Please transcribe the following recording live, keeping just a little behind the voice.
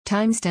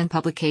Times 10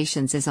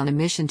 Publications is on a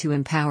mission to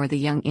empower the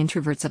young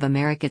introverts of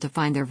America to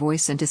find their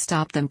voice and to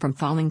stop them from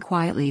falling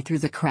quietly through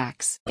the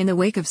cracks. In the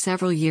wake of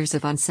several years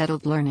of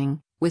unsettled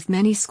learning, with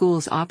many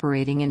schools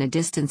operating in a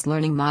distance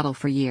learning model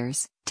for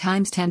years,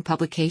 Times 10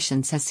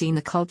 Publications has seen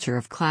the culture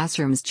of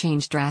classrooms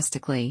change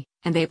drastically,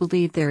 and they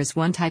believe there is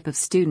one type of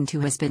student who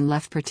has been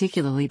left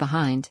particularly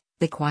behind: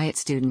 the quiet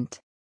student.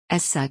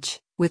 As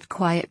such, with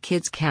Quiet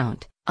Kids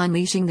Count,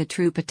 Unleashing the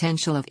True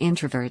Potential of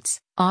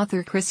Introverts,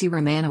 author Chrissy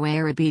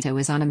Romano-Arrabito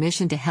is on a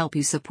mission to help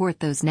you support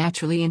those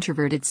naturally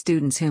introverted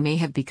students who may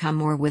have become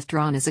more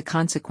withdrawn as a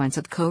consequence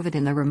of COVID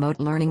and the remote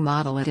learning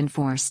model it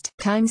enforced.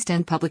 Times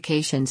 10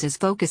 Publications is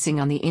focusing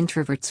on the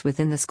introverts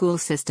within the school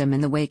system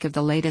in the wake of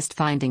the latest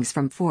findings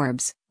from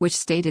Forbes, which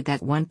stated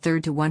that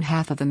 1/3 to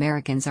 1/2 of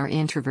Americans are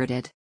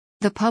introverted.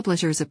 The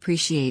publishers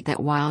appreciate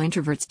that while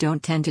introverts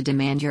don't tend to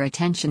demand your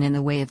attention in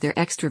the way of their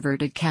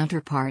extroverted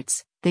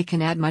counterparts, they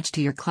can add much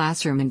to your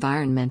classroom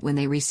environment when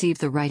they receive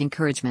the right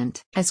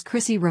encouragement. As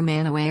Chrissy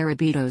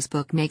Romano-Arrabito's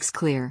book makes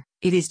clear,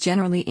 it is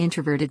generally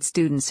introverted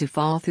students who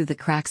fall through the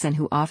cracks and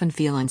who often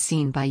feel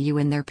unseen by you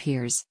and their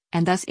peers,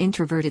 and thus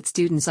introverted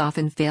students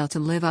often fail to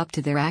live up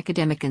to their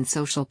academic and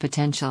social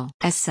potential.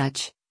 As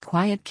such,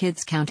 Quiet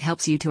Kids Count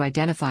helps you to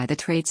identify the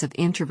traits of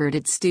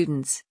introverted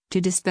students, to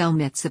dispel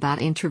myths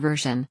about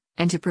introversion,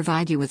 and to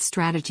provide you with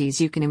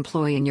strategies you can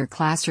employ in your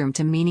classroom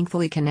to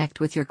meaningfully connect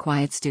with your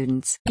quiet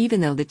students.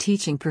 Even though the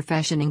teaching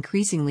profession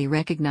increasingly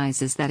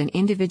recognizes that an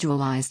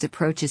individualized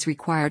approach is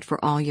required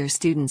for all your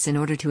students in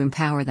order to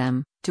empower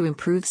them, to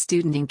improve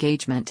student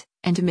engagement,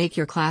 and to make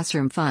your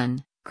classroom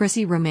fun,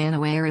 Chrissy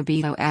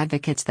Romano-Arrabito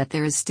advocates that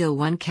there is still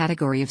one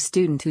category of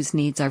student whose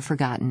needs are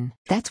forgotten.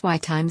 That's why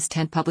Times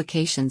 10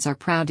 Publications are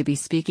proud to be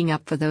speaking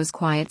up for those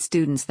quiet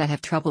students that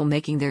have trouble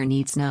making their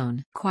needs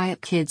known.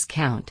 Quiet Kids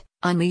Count,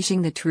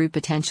 Unleashing the True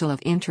Potential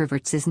of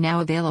Introverts is now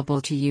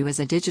available to you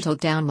as a digital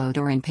download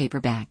or in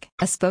paperback.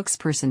 A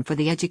spokesperson for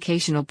the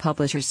educational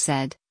publishers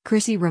said,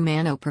 Chrissy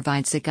Romano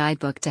provides a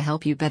guidebook to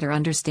help you better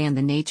understand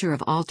the nature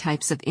of all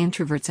types of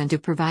introverts and to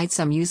provide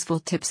some useful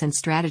tips and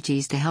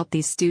strategies to help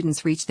these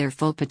students reach their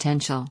full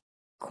potential.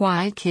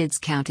 Quiet Kids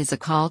Count is a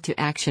call to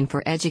action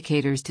for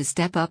educators to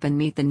step up and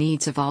meet the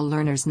needs of all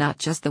learners, not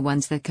just the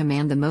ones that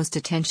command the most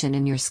attention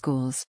in your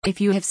schools. If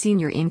you have seen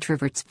your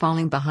introverts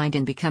falling behind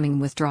and becoming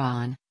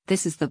withdrawn,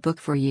 this is the book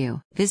for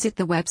you. Visit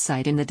the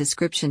website in the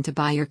description to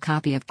buy your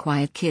copy of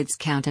Quiet Kids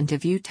Count and to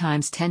view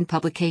Times 10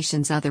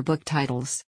 Publications' other book titles.